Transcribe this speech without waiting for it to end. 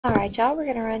Alright, y'all, we're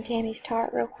going to run Tammy's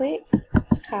Tart real quick.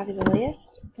 Let's copy the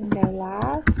list and go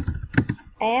live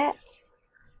at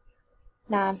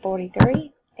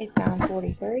 9:43. It's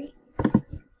 9:43.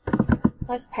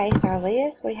 Let's paste our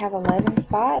list. We have 11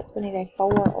 spots. We need a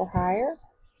 4 or higher.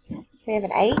 We have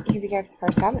an 8. Here we go for the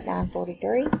first time at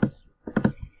 9:43.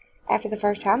 After the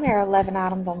first time, there are 11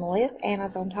 items on the list.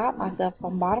 Anna's on top, myself's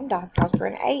on bottom. Dice calls for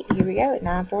an 8. Here we go at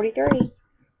 9:43.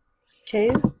 It's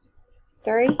 2,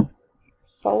 3,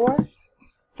 4,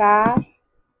 5,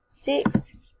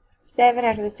 6, 7.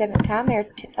 After the 7th time, there are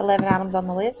 11 items on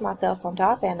the list. Myself's on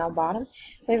top and on bottom.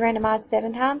 We've randomized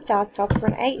 7 times. Dice calls for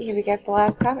an 8. Here we go for the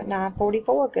last time at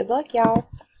 9:44. Good luck, y'all.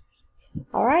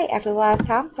 Alright, after the last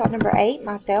time, spot number 8,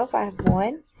 myself, I have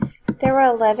 1. There were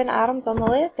 11 items on the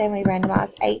list, and we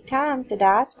randomized 8 times. The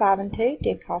dice, 5 and 2,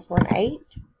 did call for an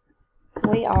 8.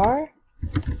 We are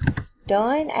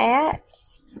done at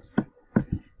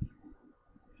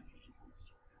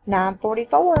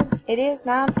 9:44. It is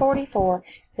 9:44.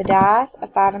 The dice, a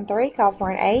 5 and 3, called for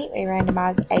an 8. We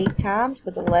randomized 8 times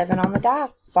with 11 on the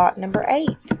dice. Spot number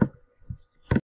 8.